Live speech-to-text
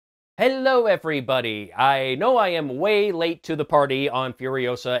Hello everybody! I know I am way late to the party on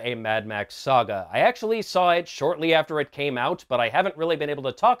Furiosa, a Mad Max saga. I actually saw it shortly after it came out, but I haven't really been able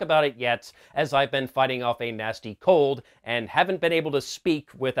to talk about it yet as I've been fighting off a nasty cold and haven't been able to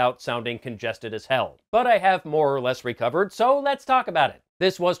speak without sounding congested as hell. But I have more or less recovered, so let's talk about it.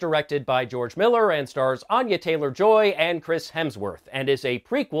 This was directed by George Miller and stars Anya Taylor-Joy and Chris Hemsworth, and is a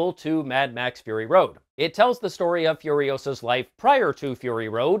prequel to Mad Max Fury Road. It tells the story of Furiosa's life prior to Fury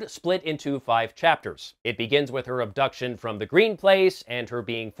Road, split into 5 chapters. It begins with her abduction from the Green Place, and her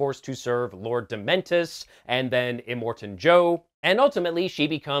being forced to serve Lord Dementis, and then Immortan Joe, and ultimately she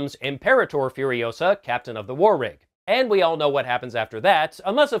becomes Imperator Furiosa, captain of the War Rig. And we all know what happens after that,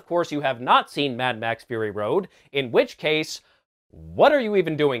 unless of course you have not seen Mad Max Fury Road, in which case, what are you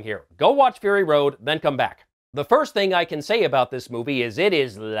even doing here? Go watch Fury Road, then come back. The first thing I can say about this movie is it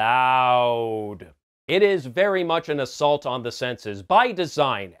is loud. It is very much an assault on the senses. By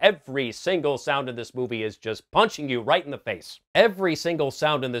design, every single sound in this movie is just punching you right in the face. Every single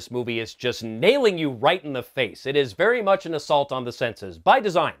sound in this movie is just nailing you right in the face. It is very much an assault on the senses. By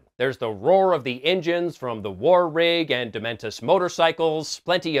design. There's the roar of the engines from the War Rig and Dementis motorcycles,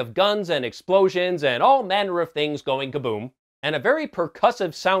 plenty of guns and explosions, and all manner of things going kaboom. And a very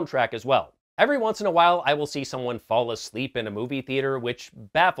percussive soundtrack as well. Every once in a while, I will see someone fall asleep in a movie theater, which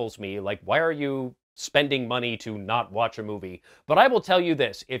baffles me. Like, why are you spending money to not watch a movie? But I will tell you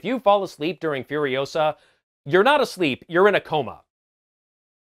this, if you fall asleep during Furiosa, you're not asleep, you're in a coma.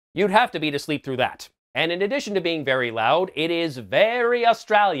 You'd have to be to sleep through that. And in addition to being very loud, it is very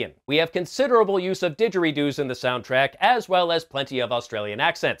Australian. We have considerable use of didgeridoos in the soundtrack, as well as plenty of Australian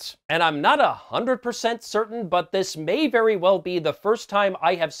accents. And I'm not 100% certain, but this may very well be the first time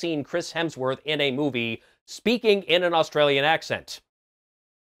I have seen Chris Hemsworth in a movie speaking in an Australian accent.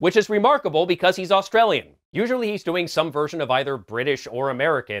 Which is remarkable because he's Australian. Usually he's doing some version of either British or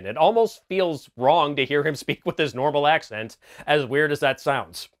American. It almost feels wrong to hear him speak with his normal accent, as weird as that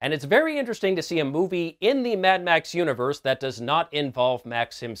sounds. And it's very interesting to see a movie in the Mad Max universe that does not involve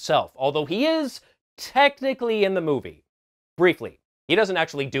Max himself, although he is technically in the movie. Briefly. He doesn't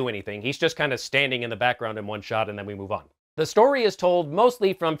actually do anything, he's just kind of standing in the background in one shot and then we move on. The story is told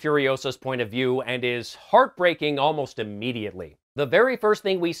mostly from Furiosa's point of view and is heartbreaking almost immediately. The very first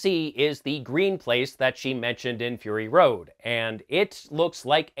thing we see is the Green Place that she mentioned in Fury Road, and it looks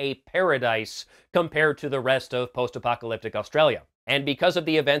like a paradise compared to the rest of post-apocalyptic Australia. And because of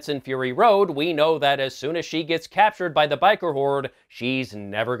the events in Fury Road, we know that as soon as she gets captured by the biker horde, she's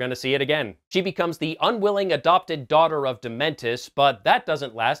never gonna see it again. She becomes the unwilling adopted daughter of Dementis, but that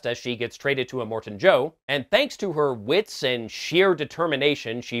doesn't last as she gets traded to Immortan Joe, and thanks to her wits and sheer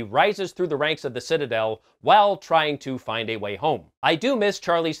determination, she rises through the ranks of the Citadel while trying to find a way home. I do miss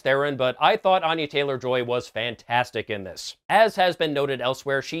Charlize Theron, but I thought Anya Taylor-Joy was fantastic in this. As has been noted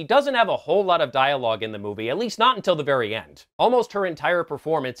elsewhere, she doesn't have a whole lot of dialogue in the movie, at least not until the very end. Almost her entire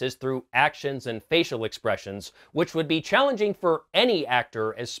performance is through actions and facial expressions, which would be challenging for any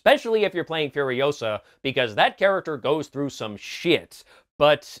actor, especially if you're playing Furiosa, because that character goes through some shit.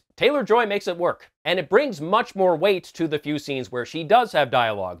 But Taylor-Joy makes it work. And it brings much more weight to the few scenes where she does have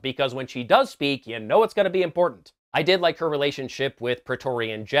dialogue, because when she does speak, you know it's going to be important. I did like her relationship with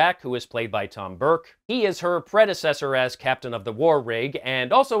Praetorian Jack, who is played by Tom Burke. He is her predecessor as captain of the War Rig,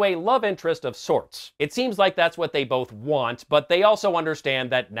 and also a love interest of sorts. It seems like that's what they both want, but they also understand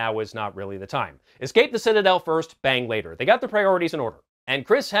that now is not really the time. Escape the Citadel first, bang later. They got their priorities in order. And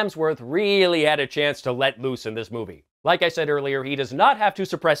Chris Hemsworth really had a chance to let loose in this movie. Like I said earlier, he does not have to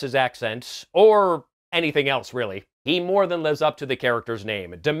suppress his accent, or anything else really. He more than lives up to the character's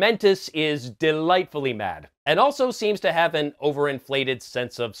name. Dementis is delightfully mad, and also seems to have an overinflated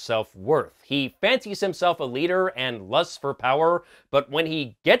sense of self-worth. He fancies himself a leader and lusts for power, but when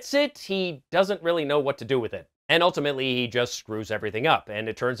he gets it, he doesn't really know what to do with it. And ultimately, he just screws everything up, and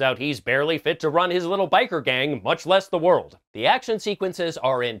it turns out he's barely fit to run his little biker gang, much less the world. The action sequences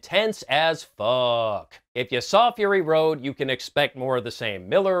are intense as fuck. If you saw Fury Road, you can expect more of the same.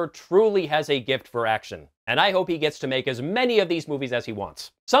 Miller truly has a gift for action, and I hope he gets to make as many of these movies as he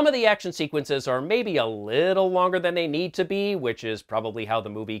wants. Some of the action sequences are maybe a little longer than they need to be, which is probably how the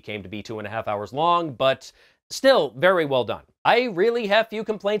movie came to be 2.5 hours long, but still very well done. I really have few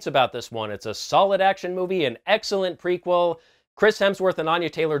complaints about this one. It's a solid action movie, an excellent prequel. Chris Hemsworth and Anya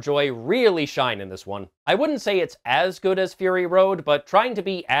Taylor-Joy really shine in this one. I wouldn't say it's as good as Fury Road, but trying to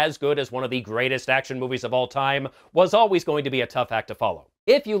be as good as one of the greatest action movies of all time was always going to be a tough act to follow.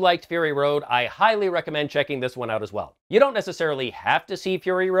 If you liked Fury Road, I highly recommend checking this one out as well. You don't necessarily have to see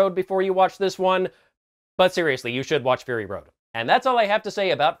Fury Road before you watch this one, but seriously, you should watch Fury Road. And that's all I have to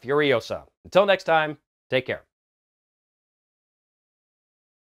say about Furiosa. Until next time, take care.